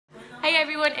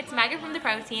everyone, it's Megan from the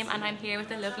Pro Team and I'm here with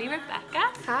the lovely Rebecca.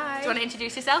 Hi. Do you want to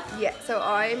introduce yourself? Yeah, so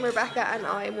I'm Rebecca and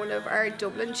I'm one of our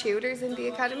Dublin tutors in the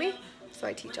academy. So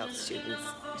I teach all the students.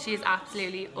 She is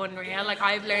absolutely unreal. Like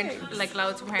I've learned like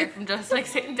loads from her from just like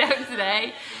sitting down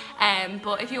today.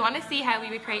 But if you want to see how we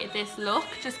recreated this look,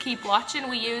 just keep watching.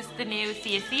 We used the new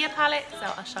ciaciaxo palette,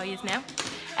 so I'll show you now.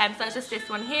 So it's just this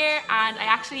one here, and I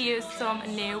actually used some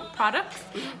new products.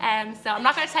 So I'm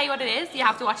not going to tell you what it is. You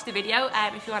have to watch the video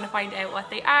if you want to find out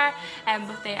what they are.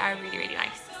 But they are really, really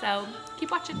nice. So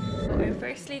keep watching. We're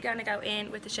firstly going to go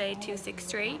in with the shade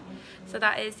 263. So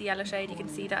that is the yellow shade. You can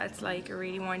see that it's like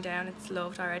really worn down. It's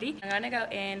loved already. I'm going to go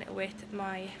in with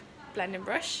my blending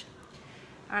brush.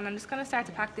 And I'm just going to start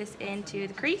to pack this into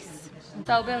the crease.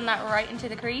 So building that right into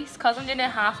the crease. Because I'm doing a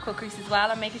half cut crease as well,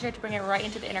 I'm making sure to bring it right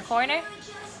into the inner corner.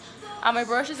 And my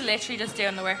brush is literally just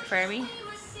doing the work for me.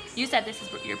 You said this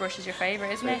is your brush is your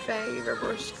favourite, isn't it? My favourite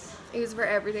brush. I use it for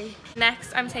everything.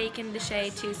 Next, I'm taking the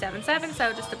shade 277,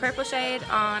 so just the purple shade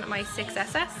on my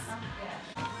ciaciaxo.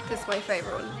 This is my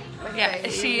favourite one. Yeah,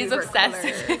 she is obsessed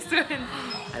with this one.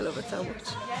 I love it so much.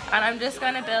 And I'm just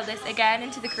going to build this again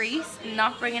into the crease,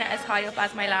 not bringing it as high up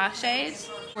as my last shade,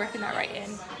 working that right in.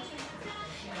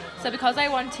 So because I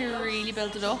want to really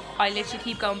build it up, I literally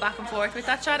keep going back and forth with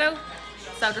that shadow.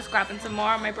 So just grabbing some more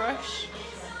on my brush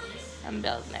and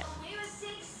building it.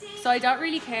 So I don't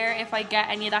really care if I get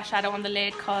any of that shadow on the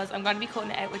lid because I'm going to be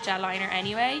cutting it out with gel liner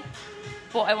anyway.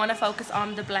 But I want to focus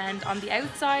on the blend on the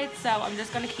outside, so I'm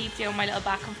just going to keep doing my little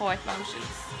back and forth motions.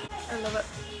 I love it.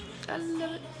 I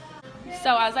love it.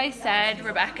 So as I said,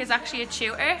 Rebecca is actually a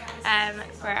tutor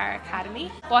for our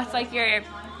academy. What's like your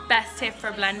best tip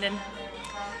for blending?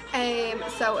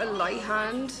 So a light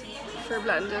hand for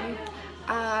blending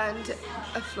and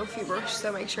a fluffy brush,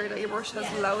 so make sure that your brush has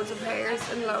loads of hairs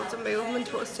and loads of movement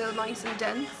but it's still nice and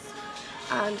dense,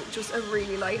 and just a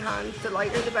really light hand. The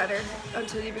lighter the better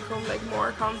until you become like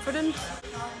more confident,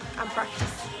 and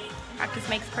practice. Practice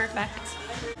makes perfect.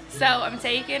 So I'm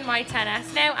taking my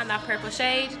 10S now and that purple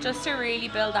shade just to really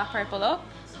build that purple up.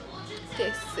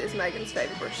 This is Megan's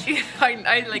favourite brush.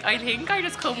 I think I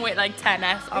just come with like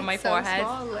 10S on my forehead.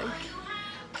 Small, like.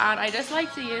 And I just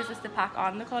like to use this to pack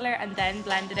on the colour and then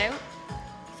blend it out.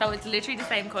 So it's literally the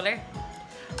same colour.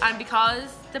 And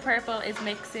because the purple is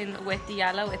mixing with the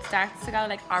yellow, it starts to go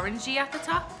like orangey at the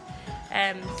top.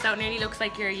 So it nearly looks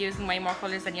like you're using way more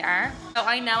colours than you are. So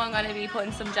I know I'm going to be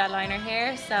putting some gel liner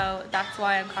here, so that's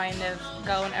why I'm kind of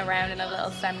going around in a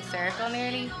little semicircle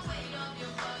nearly.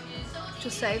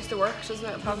 Just saves the work, doesn't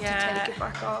it? Probably to take it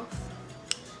back off.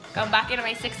 Going back into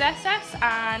my ciaciaxo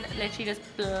and literally just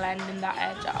blending that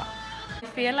edge off. I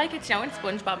feel like it's showing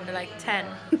SpongeBob and they're like 10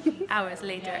 hours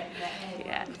later.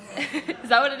 Yeah. Is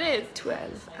that what it is?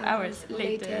 12 hours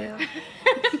later.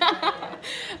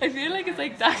 I feel like it's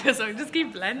like that, so I just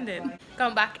keep blending.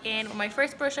 Going back in with my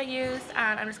first brush I used,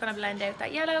 and I'm just going to blend out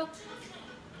that yellow.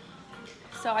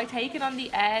 So I take it on the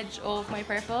edge of my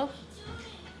purple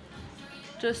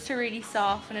just to really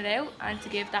soften it out and to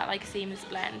give that like seamless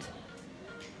blend.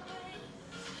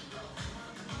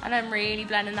 And I'm really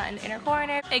blending that in the inner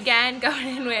corner. Again,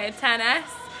 going in with 10S,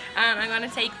 and I'm going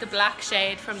to take the black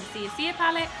shade from the ciaciaxo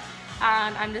palette,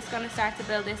 and I'm just going to start to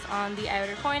build this on the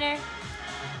outer corner.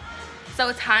 So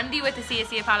it's handy with the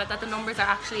ciaciaxo palette that the numbers are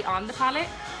actually on the palette,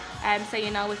 so you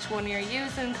know which one you're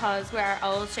using, because with our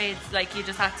old shades, like you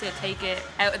just have to take it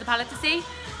out of the palette to see.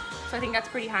 So I think that's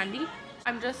pretty handy.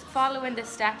 I'm just following the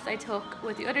steps I took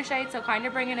with the other shade, so kind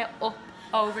of bringing it up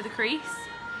over the crease.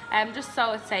 Just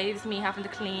so it saves me having to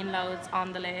clean loads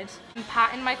on the lid. I'm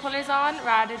patting my colours on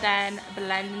rather than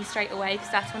blending straight away, because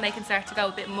that's when they can start to go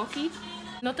a bit mucky.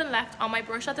 Nothing left on my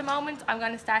brush at the moment. I'm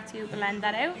going to start to blend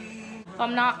that out. But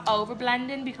I'm not over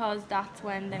blending because that's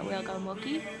when they will go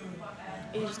mucky.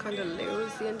 You just kind of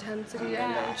lose the intensity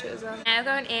then, don't you, as well? Now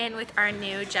going in with our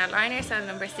new gel liner, so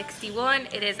number 61.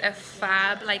 It is a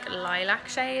fab like lilac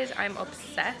shade. I'm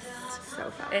obsessed. So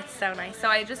fab. It's so nice. So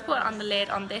I just put it on the lid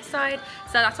on this side.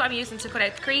 So that's what I'm using to cut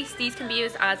out the crease. These can be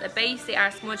used as a base. They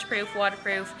are smudge proof,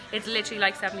 waterproof. It's literally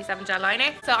like 77 gel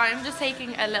liner. So I'm just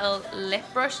taking a little lip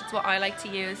brush. It's what I like to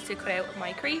use to cut out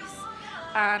my crease.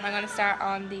 And I'm going to start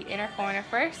on the inner corner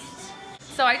first.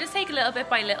 So I just take a little bit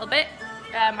by little bit.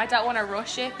 I don't want to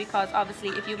rush it because obviously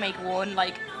if you make one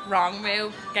like wrong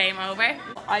move, game over.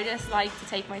 I just like to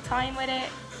take my time with it.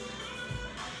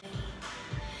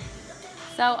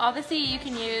 So obviously you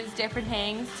can use different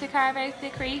things to carve out the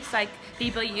crease, like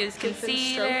people use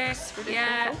concealer,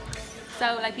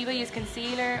 so like people use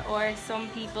concealer, or some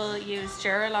people use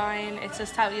Duraline. It's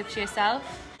just totally up to yourself.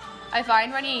 I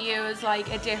find when you use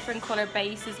like a different colour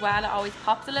base as well, it always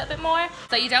pops a little bit more.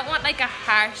 So you don't want like a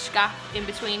harsh gap in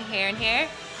between here and here.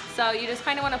 So you just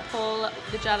kind of want to pull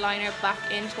the gel liner back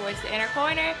in towards the inner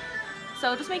corner.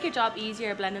 So just make your job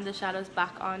easier blending the shadows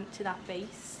back onto that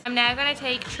base. I'm now going to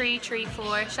take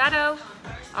 334 shadow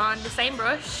on the same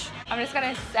brush. I'm just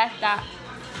going to set that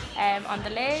on the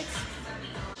lid.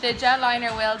 The gel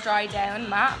liner will dry down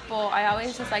matte, but I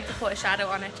always just like to put a shadow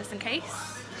on it just in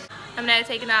case. I'm now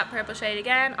taking that purple shade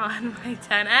again on my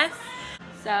 10S.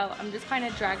 So I'm just kind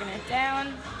of dragging it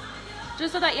down,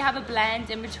 just so that you have a blend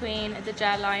in between the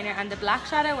gel liner and the black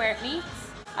shadow where it meets.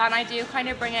 And I do kind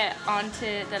of bring it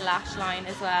onto the lash line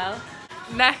as well.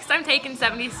 Next I'm taking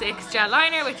 76 gel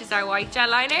liner, which is our white gel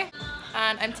liner.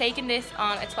 And I'm taking this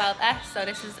on a 12S, so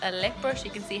this is a lip brush.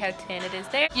 You can see how thin it is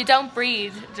there. You don't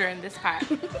breathe during this part.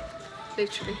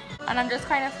 Literally. And I'm just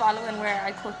kind of following where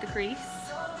I cut the crease.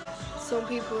 Some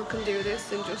people can do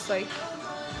this in just like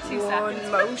 2 one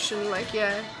seconds. motion, like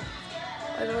yeah.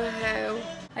 I don't know how.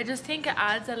 I just think it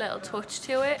adds a little touch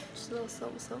to it. Just a little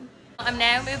something. I'm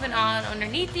now moving on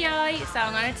underneath the eye, so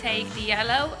I'm going to take the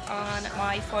yellow on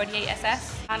my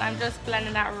 48SS and I'm just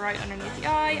blending that right underneath the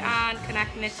eye and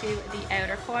connecting it to the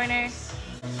outer corner.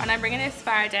 And I'm bringing this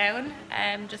far down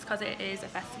just because it is a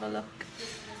festival look.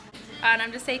 And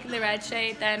I'm just taking the red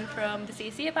shade then from the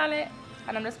ciaciaxo palette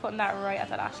and I'm just putting that right at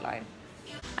the lash line.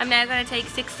 I'm now going to take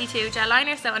 62 gel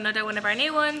liner, so another one of our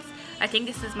new ones. I think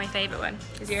this is my favourite one.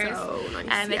 Is yours? So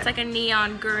nice. It's like a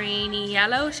neon greeny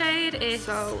yellow shade. It's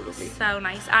so lovely. So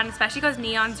nice, and especially because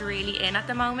neon's really in at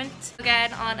the moment.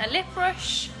 Again, on a lip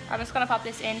brush, I'm just going to pop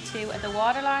this into the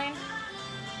waterline.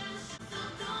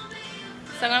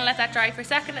 So I'm going to let that dry for a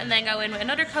second and then go in with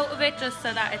another coat of it just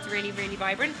so that it's really, really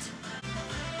vibrant.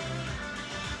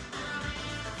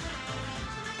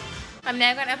 I'm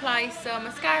now going to apply some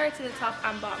mascara to the top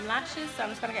and bottom lashes, so I'm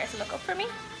just going to get her to look up for me.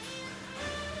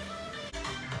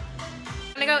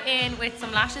 I'm going to go in with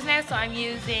some lashes now, so I'm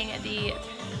using the...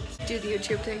 Do the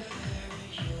YouTube thing.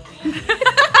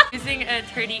 using a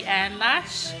 30N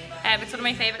lash. It's one of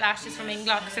my favourite lashes from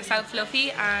Inglot because they're so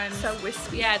fluffy and... So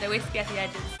wispy. Yeah, they're wispy at the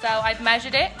edges. So I've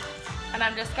measured it and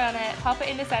I'm just going to pop it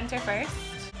in the centre first.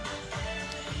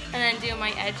 And then do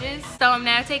my edges. So I'm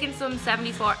now taking some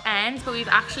 74 ends, but we've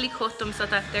actually cut them so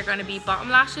that they're going to be bottom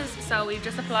lashes. So we've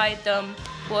just applied them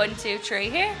 1, 2, 3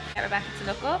 here. Get Rebecca to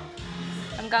look up.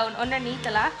 I'm going underneath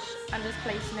the lash and just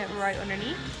placing it right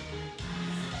underneath.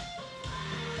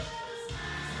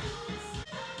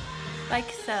 Like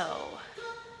so.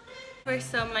 For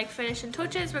some like finishing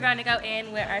touches, we're going to go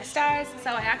in with our stars. So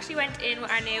I actually went in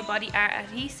with our new body art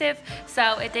adhesive.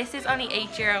 So this is only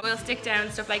 €8. We'll stick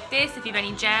down stuff like this if you have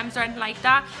any gems or anything like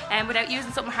that, and without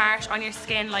using something harsh on your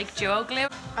skin like duo glue.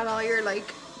 And all your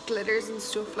like glitters and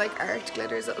stuff, like art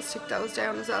glitters, it'll stick those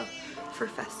down as well for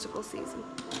festival season.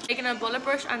 Taking a bullet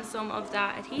brush and some of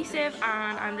that adhesive,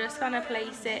 and I'm just going to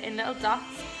place it in little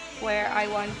dots where I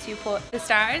want to put the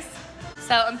stars.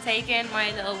 So I'm taking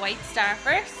my little white star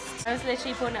first. I was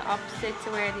literally putting it opposite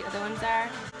to where the other ones are.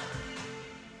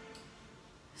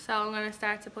 So I'm going to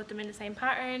start to put them in the same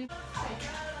pattern.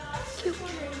 Cute.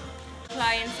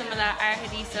 Applying some of that art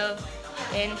adhesive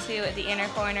into the inner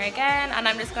corner again, and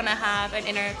I'm just going to have an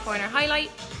inner corner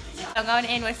highlight. So I'm going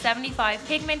in with 75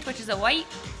 pigment, which is a white,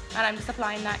 and I'm just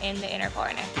applying that in the inner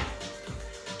corner.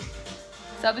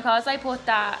 So because I put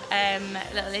that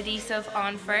little adhesive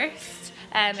on first,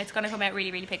 it's going to come out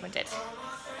really, really pigmented.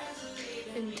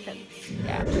 Intense.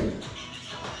 Yeah.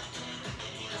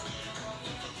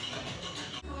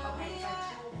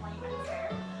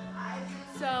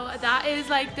 So that is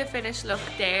like the finished look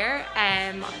there.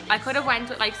 I could have went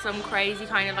with like some crazy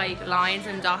kind of like lines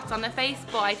and dots on the face,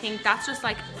 but I think that's just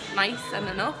like nice and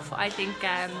enough. I think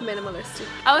minimalistic.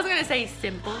 I was gonna say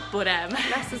simple, but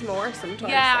less is more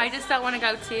sometimes. yeah, I just don't want to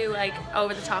go too like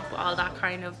over the top with all that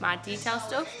kind of mad detail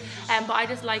stuff. But I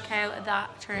just like how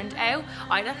that turned out.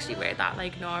 I'd actually wear that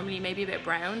like normally, maybe a bit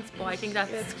browns, but I think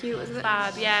that's cute, isn't it?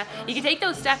 fab. Yeah, you can take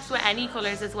those steps with any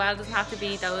colours as well. It doesn't have to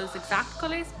be those exact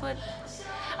colours, but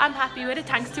I'm happy with it.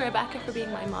 Thanks to Rebecca for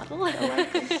being my model.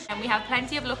 And we have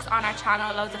plenty of looks on our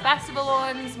channel, loads of festival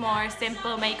ones, more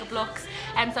simple makeup looks.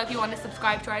 So if you want to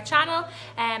subscribe to our channel,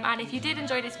 and if you did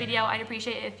enjoy this video, I'd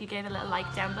appreciate it if you gave a little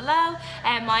like down below.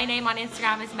 My name on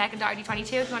Instagram is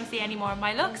Megan.RD22 if you want to see any more of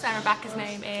my looks, and Rebecca's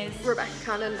name is Rebecca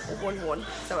Cannon 11,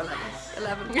 so 11.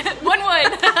 11.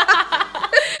 11.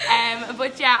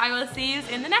 But yeah, I will see you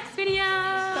in the next video.